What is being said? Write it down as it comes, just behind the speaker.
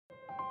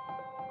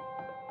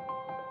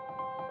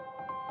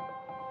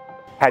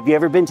Have you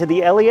ever been to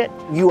the Eliot?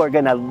 You are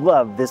gonna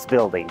love this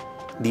building.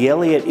 The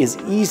Eliot is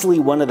easily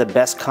one of the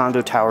best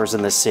condo towers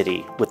in the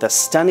city. With a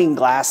stunning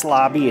glass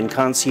lobby and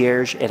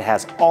concierge, it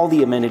has all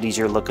the amenities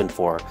you're looking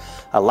for.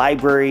 A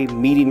library,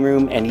 meeting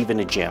room, and even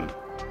a gym.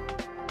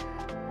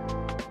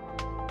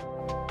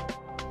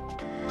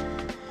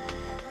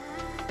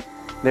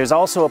 There's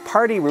also a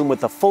party room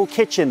with a full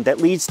kitchen that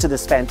leads to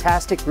this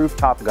fantastic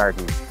rooftop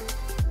garden.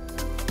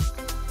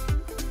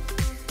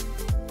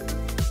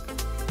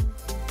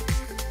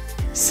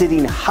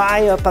 Sitting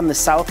high up on the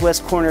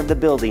southwest corner of the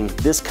building,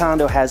 this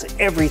condo has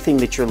everything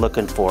that you're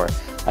looking for.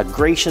 A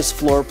gracious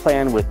floor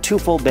plan with 2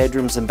 full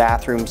bedrooms and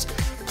bathrooms,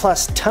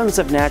 plus tons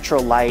of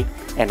natural light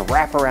and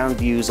wraparound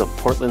views of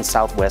Portland's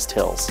Southwest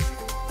Hills.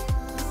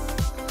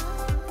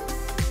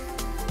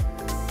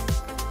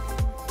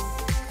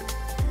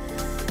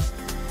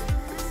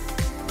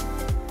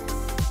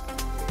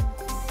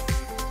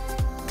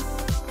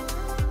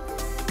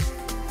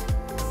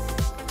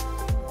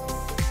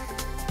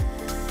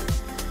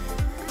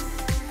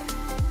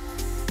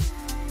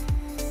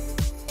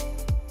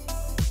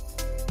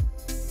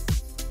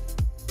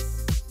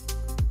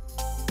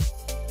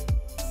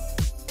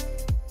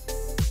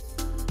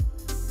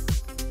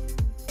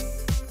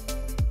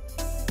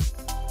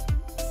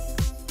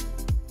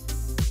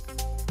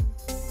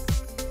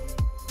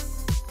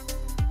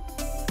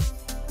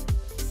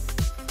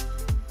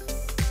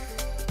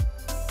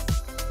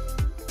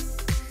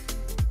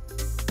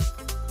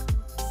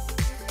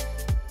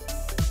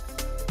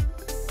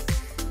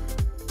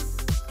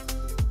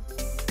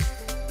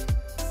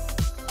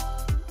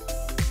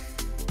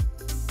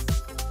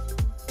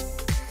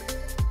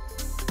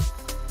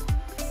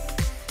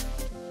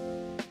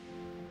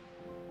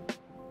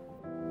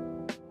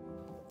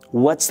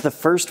 What's the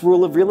first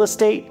rule of real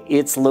estate?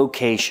 It's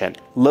location.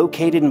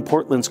 Located in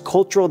Portland's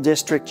cultural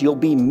district, you'll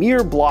be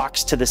mere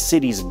blocks to the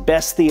city's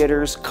best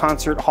theaters,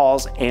 concert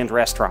halls, and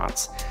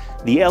restaurants.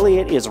 The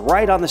Eliot is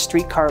right on the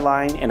streetcar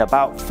line and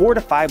about 4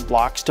 to 5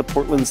 blocks to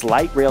Portland's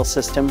light rail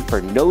system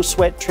for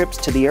no-sweat trips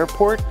to the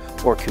airport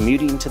or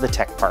commuting to the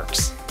tech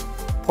parks.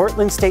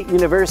 Portland State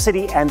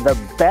University and the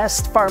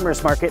best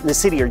farmers market in the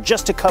city are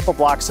just a couple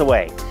blocks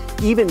away.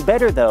 Even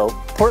better though,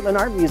 Portland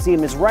Art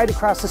Museum is right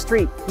across the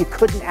street. You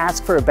couldn't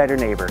ask for a better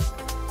neighbor.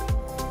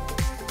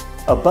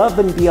 Above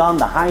and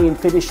beyond the high-end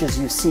finishes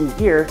you see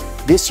here,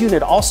 this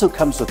unit also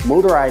comes with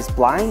motorized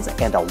blinds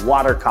and a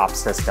water cop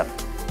system.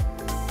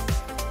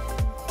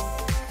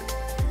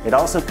 It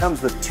also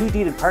comes with 2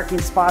 deeded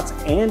parking spots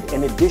and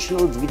an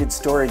additional deeded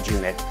storage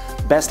unit.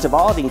 Best of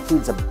all, it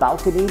includes a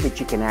balcony that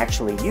you can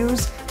actually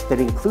use that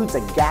includes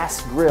a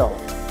gas grill.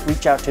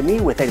 Reach out to me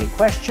with any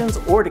questions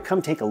or to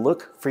come take a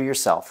look for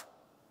yourself.